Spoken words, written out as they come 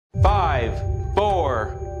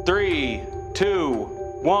4, 3, 2,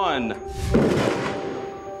 1.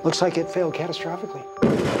 Looks like it failed catastrophically.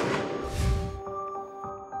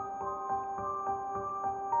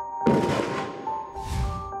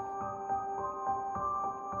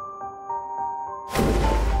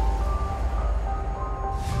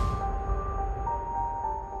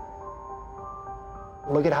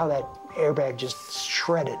 Look at how that airbag just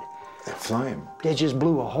shredded. That flame. It just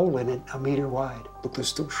blew a hole in it 1 meter wide. Look, there's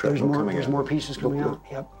still shrapnel coming out. There's more pieces coming out. Look.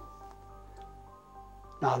 Yep.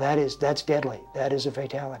 Now that's deadly. That is a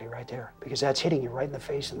fatality right there, because that's hitting you right in the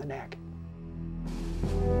face and the neck.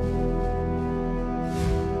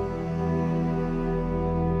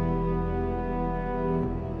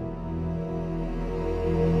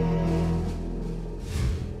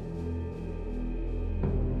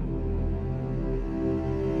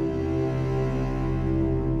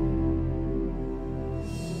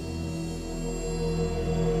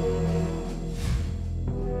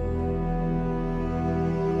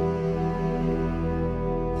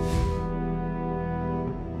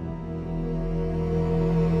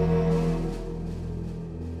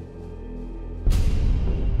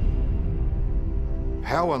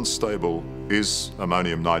 How unstable is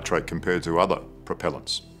ammonium nitrate compared to other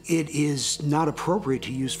propellants? It is not appropriate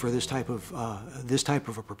to use for this type of a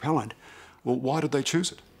propellant. Well, why did they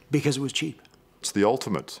choose it? Because it was cheap. It's the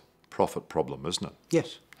ultimate profit problem, isn't it?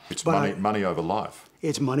 Yes. It's money over life.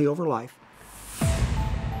 It's money over life.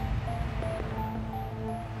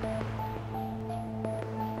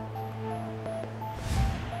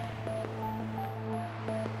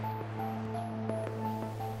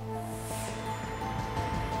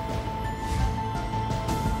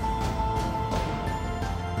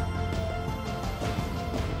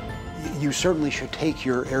 You certainly should take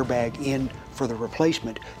your airbag in for the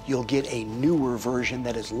replacement. You'll get a newer version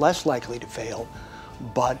that is less likely to fail,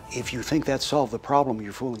 but if you think that solved the problem,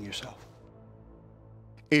 you're fooling yourself.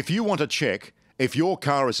 If you want to check if your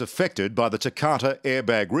car is affected by the Takata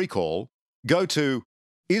airbag recall, go to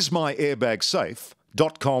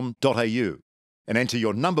ismyairbagsafe.com.au and enter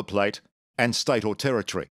your number plate and state or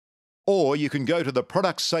territory. Or you can go to the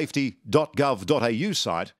productsafety.gov.au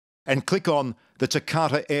site and click on the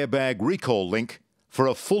Takata airbag recall link for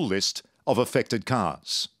a full list of affected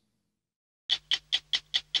cars.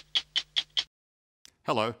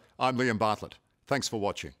 Hello, I'm Liam Bartlett. Thanks for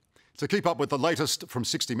watching. To keep up with the latest from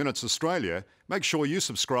 60 Minutes Australia, make sure you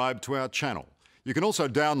subscribe to our channel. You can also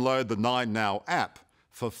download the 9Now app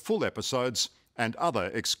for full episodes and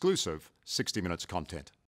other exclusive 60 Minutes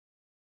content.